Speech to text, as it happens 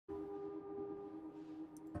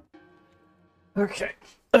Okay.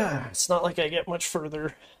 It's not like I get much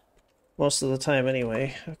further most of the time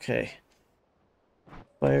anyway. Okay.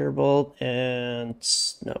 Firebolt and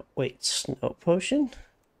snow. Wait, snow potion?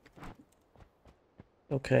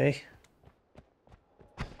 Okay.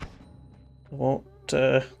 I won't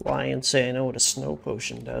lie and say I know what a snow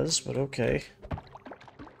potion does, but okay.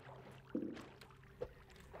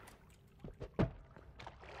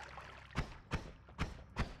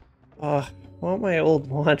 I want my old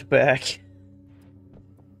wand back.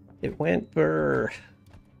 It went burr.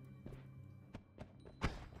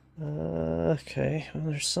 Okay, well,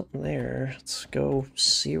 there's something there. Let's go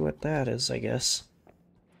see what that is, I guess.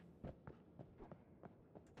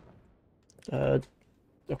 Uh,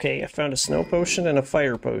 okay, I found a snow potion and a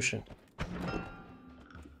fire potion.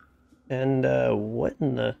 And, what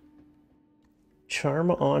in the...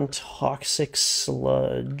 Charm on toxic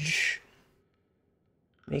sludge.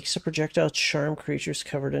 Makes a projectile charm creatures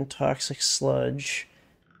covered in toxic sludge.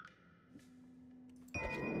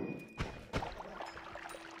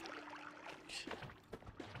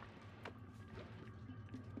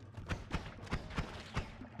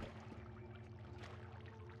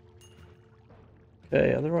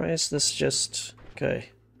 Okay, otherwise this just...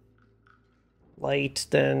 Okay. Light,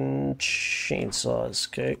 then chainsaws,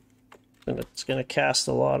 okay. And it's gonna cast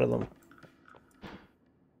a lot of them.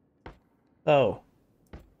 Oh.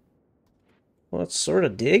 Well, it sort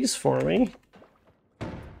of digs for me.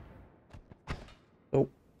 Oh.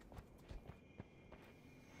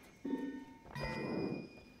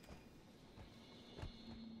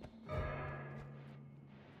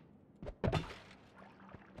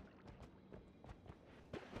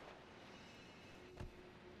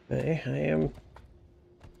 Okay,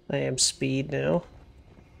 I am speed now.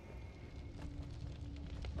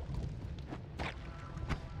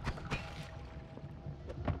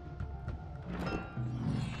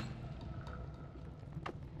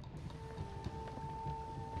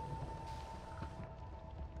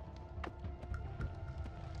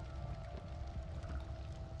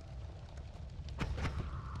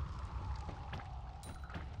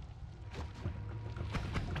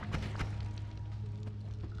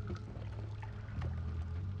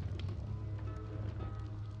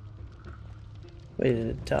 Wait, did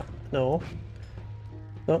it tell? No.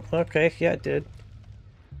 Oh, okay, yeah, it did.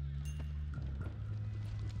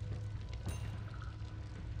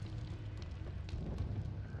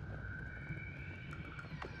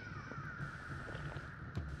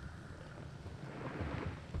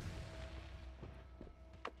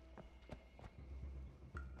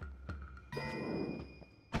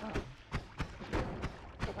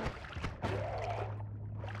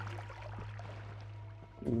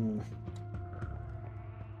 Hmm.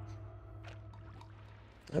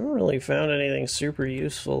 I haven't really found anything super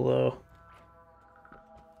useful, though.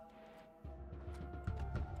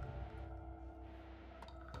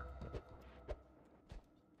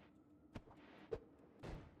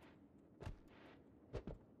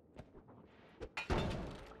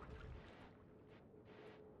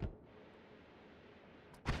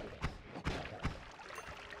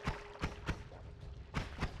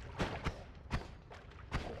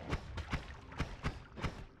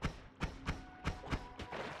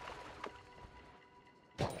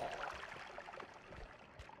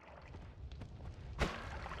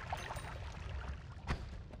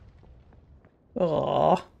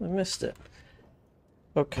 Aw, I missed it.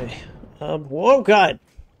 Okay. Whoa, God!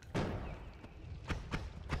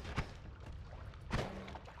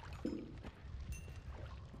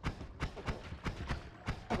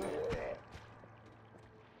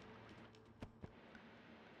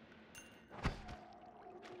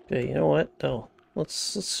 Okay, you know what? No.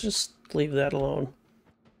 Let's just leave that alone.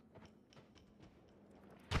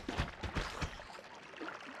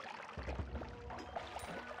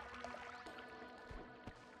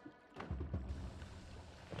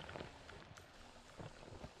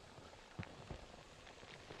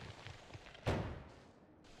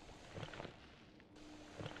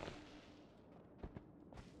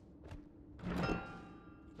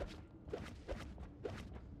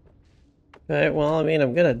 Okay, well, I mean,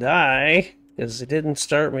 I'm gonna die, because it didn't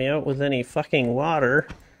start me out with any fucking water.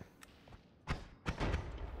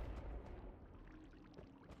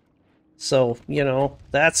 So, you know,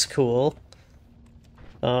 that's cool.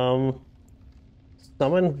 Um,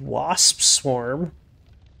 Summon Wasp Swarm.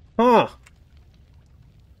 Huh.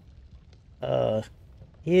 Uh,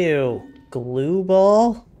 ew. Glue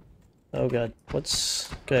Ball? Oh god,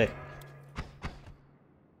 what's... Okay.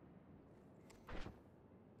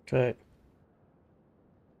 Okay.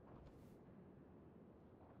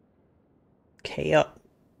 Chaos...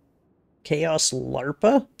 Chaos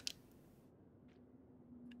Larpa?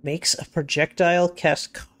 Makes a projectile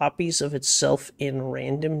cast copies of itself in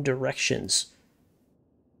random directions.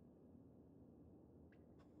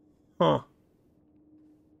 Huh.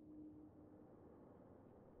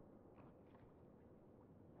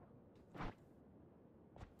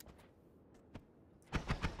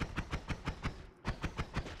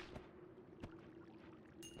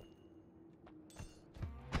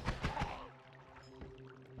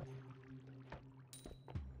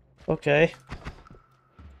 Okay.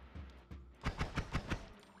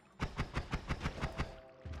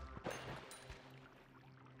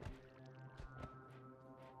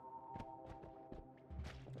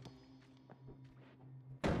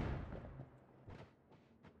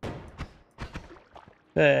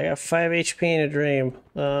 Okay, I got 5 HP in a dream.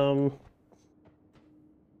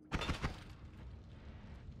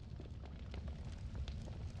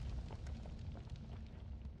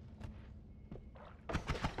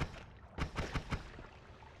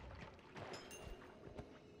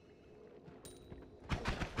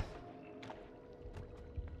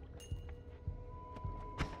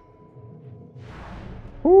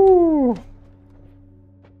 Woo!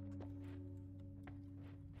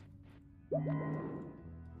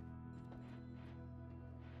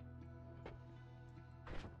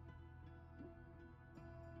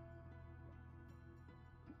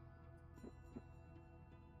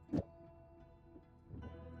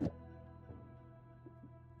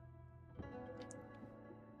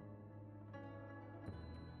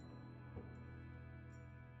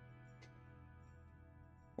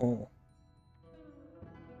 Oh.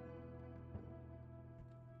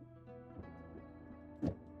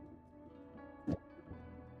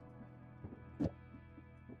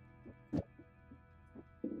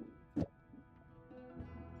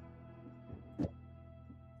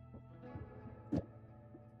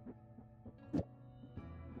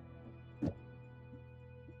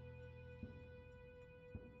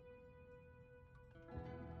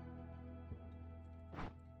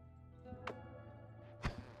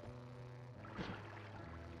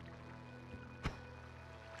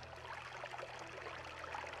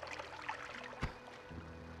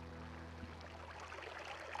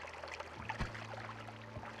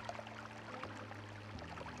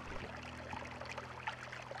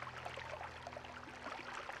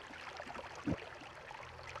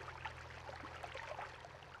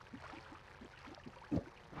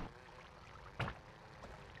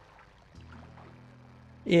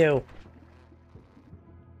 Ew.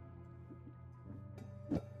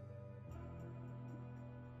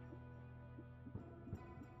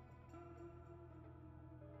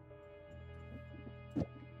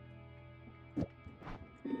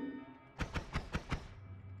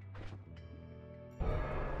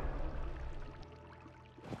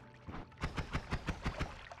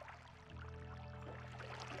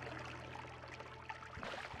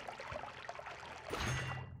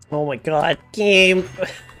 Oh my god, game!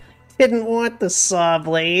 Didn't want the saw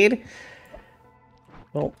blade!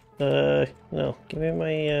 Oh, no. Give me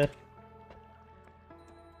my,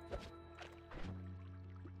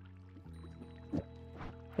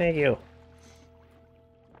 Thank you.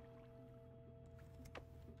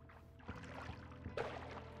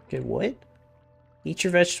 Okay, what? Eat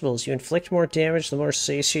your vegetables. You inflict more damage the more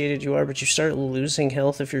satiated you are, but you start losing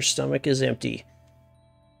health if your stomach is empty.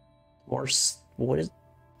 What is...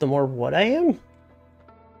 The more what I am?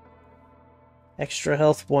 Extra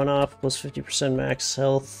health, 1 off, plus 50% max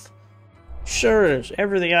health. Sure,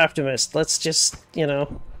 ever the optimist. Let's just, you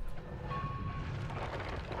know...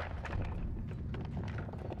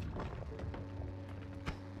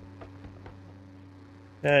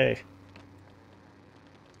 Hey.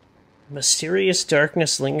 Mysterious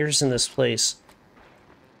darkness lingers in this place.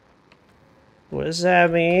 What does that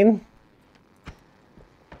mean?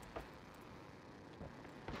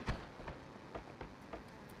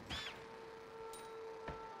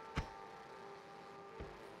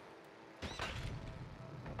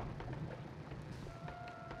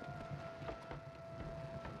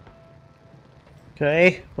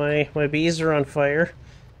 Okay, my bees are on fire.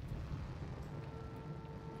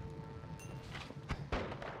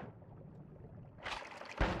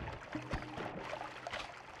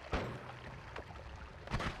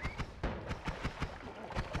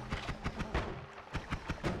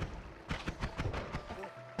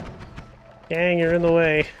 Dang, you're in the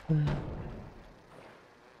way.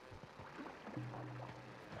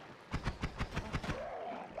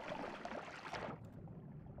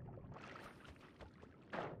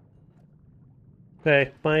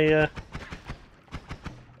 Okay, my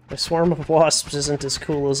swarm of wasps isn't as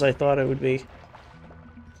cool as I thought it would be.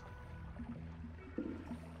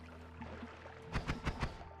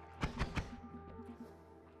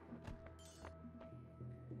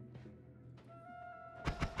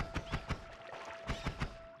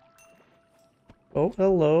 Oh,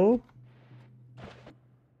 hello.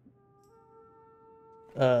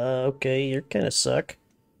 Okay, you're kinda suck.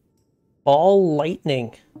 All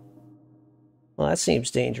lightning. Well, that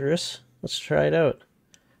seems dangerous. Let's try it out.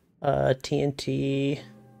 TNT.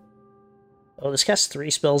 Oh, this casts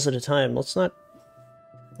 3 spells at a time. Let's not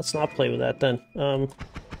play with that then.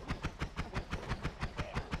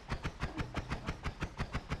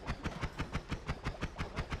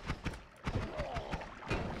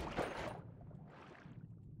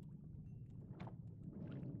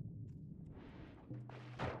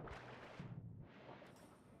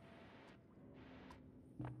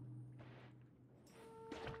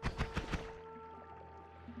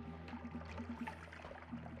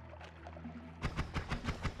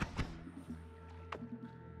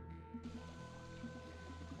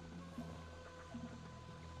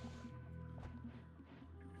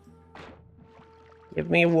 Give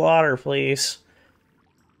me water, please.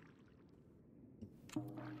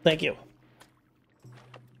 Thank you.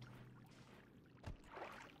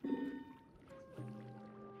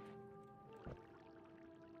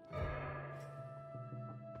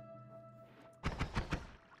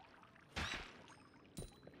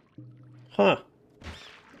 Huh.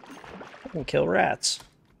 I can kill rats.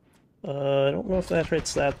 I don't know if that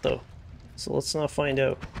hits that, though. So let's not find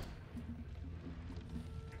out.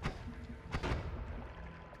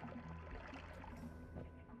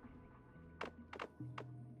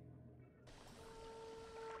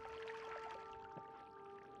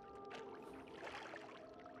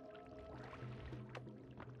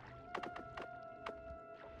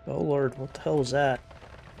 Oh lord, what the hell was that?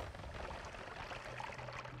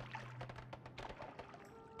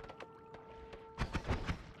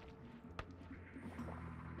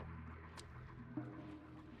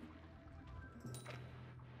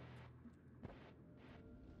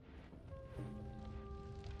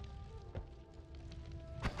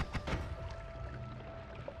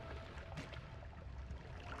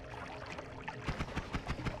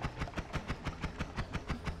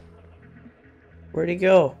 Where'd he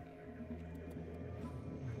go?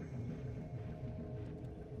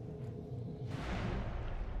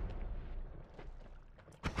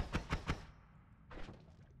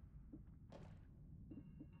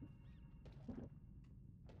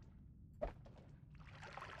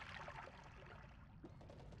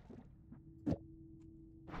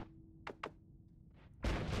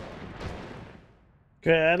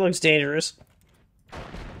 Okay, that looks dangerous.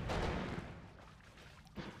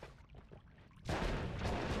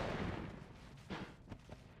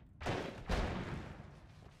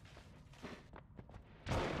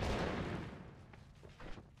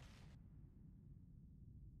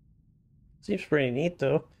 Seems pretty neat,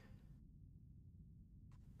 though.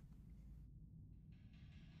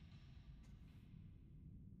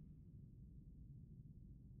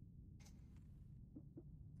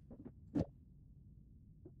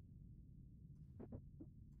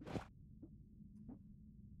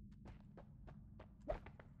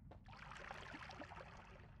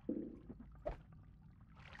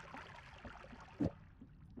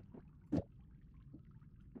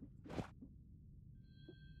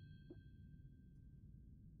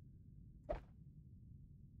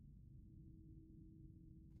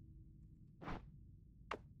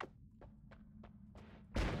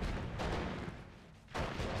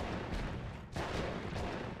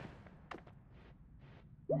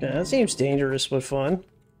 Yeah, that seems dangerous but fun.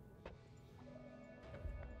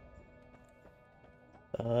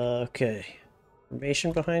 Okay.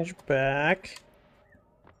 Formation behind your back.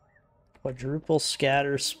 Quadruple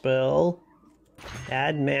scatter spell.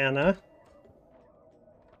 Add mana.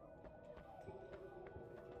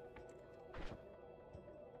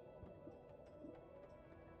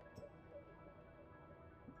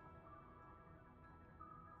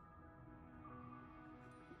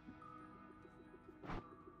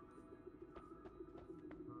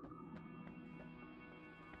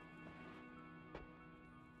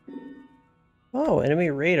 Oh, enemy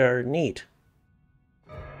radar. Neat.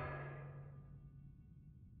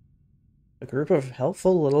 A group of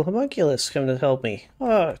helpful little homunculus come to help me.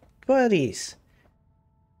 Oh, buddies.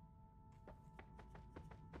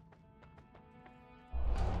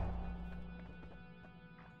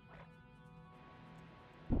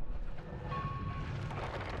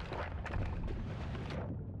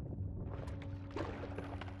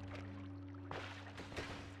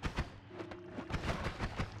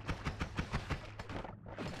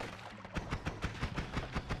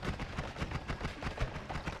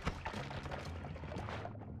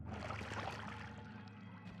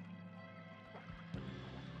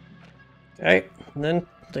 Right, and then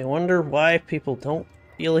they wonder why people don't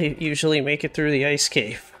usually make it through the ice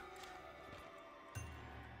cave.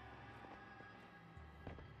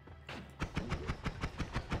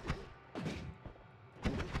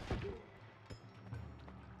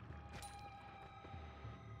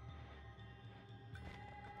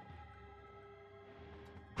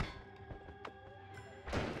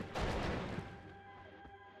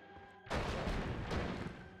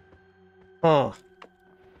 Huh.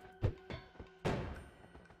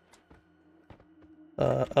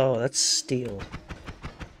 Oh, that's steel.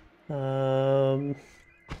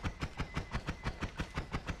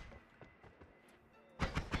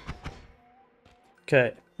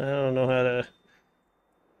 Okay, I don't know how to...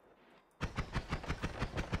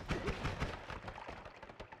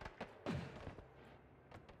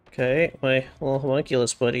 Okay, my little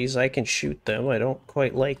homunculus buddies, I can shoot them. I don't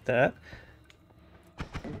quite like that.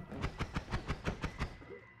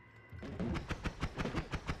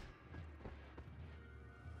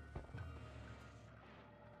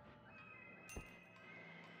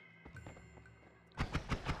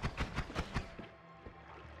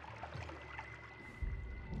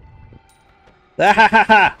 Ah ha ha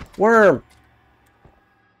ha! Worm!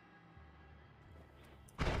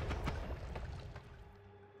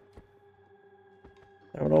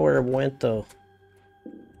 I don't know where it went though.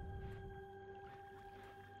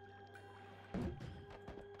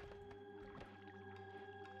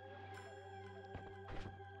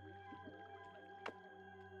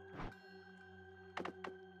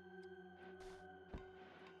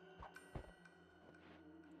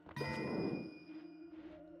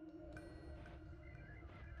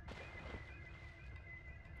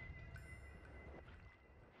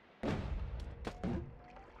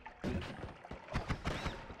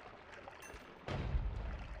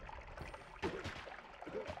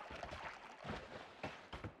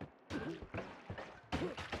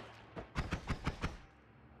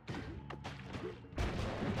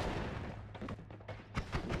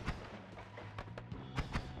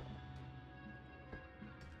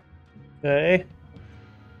 Okay. I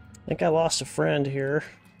think I lost a friend here.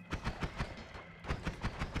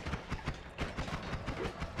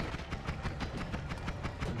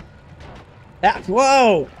 Ah!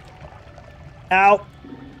 Whoa! Ow!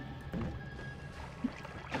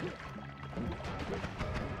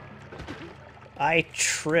 I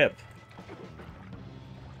trip.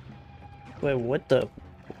 Wait, what the...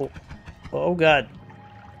 Oh god.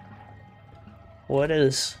 What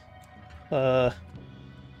is...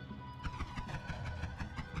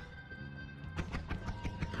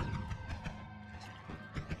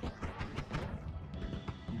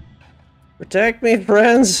 Protect me,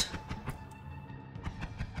 friends!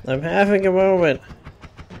 I'm having a moment.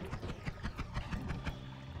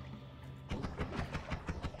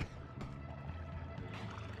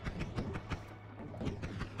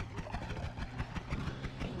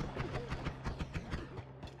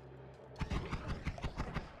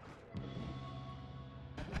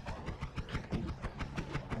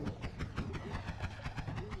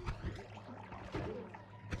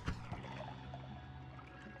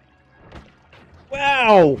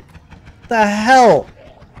 Wow! The hell?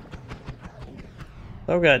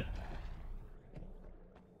 Oh god.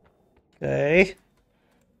 Okay.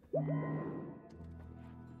 Yeah,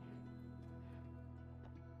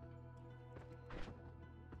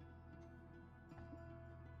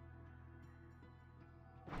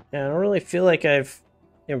 I don't really feel like I've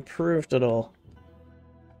improved at all.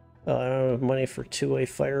 Oh, I don't have money for two-way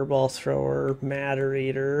fireball thrower, matter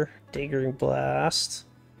eater, diggering blast,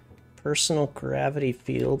 personal gravity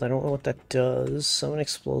field. I don't know what that does. Summon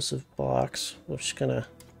explosive box. We're just gonna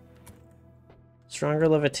stronger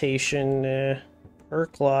levitation,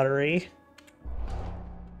 perk lottery.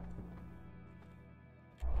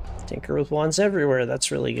 Tinker with wands everywhere.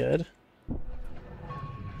 That's really good.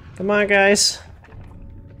 Come on, guys.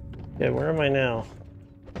 Okay, where am I now?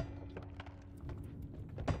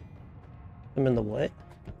 I'm in the what?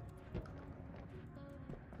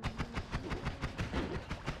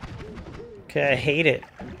 Okay, I hate it.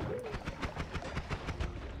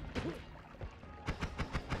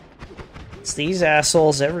 It's these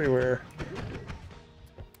assholes everywhere.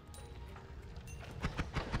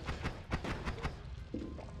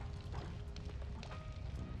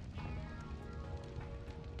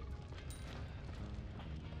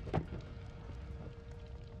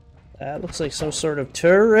 That looks like some sort of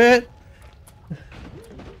turret.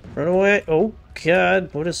 Run away. Oh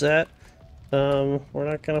god, what is that? We're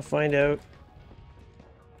not gonna find out.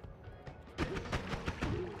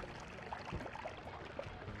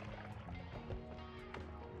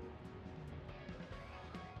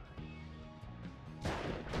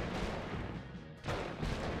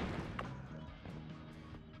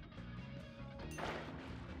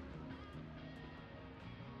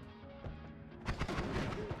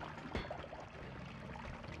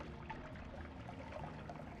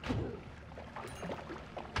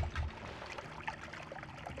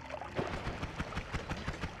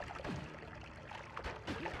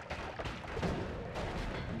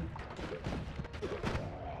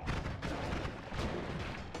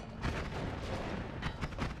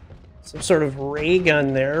 Some sort of ray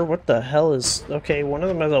gun there. What the hell is... Okay, one of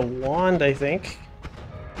them has a wand, I think.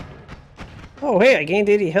 Oh, hey, I gained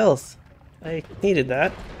 80 health. I needed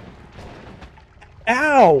that.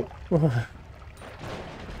 Ow!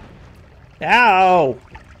 Ow!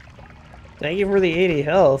 Thank you for the 80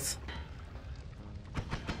 health.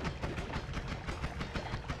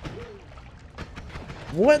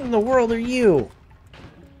 What in the world are you?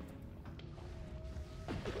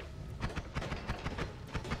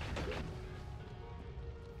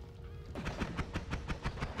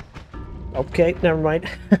 Okay, never mind.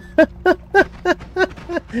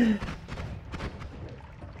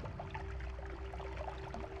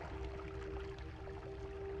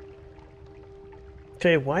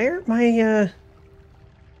 Okay, why aren't my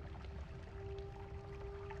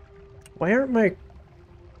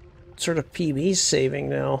sort of PBs saving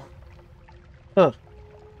now? Huh.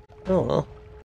 Oh well.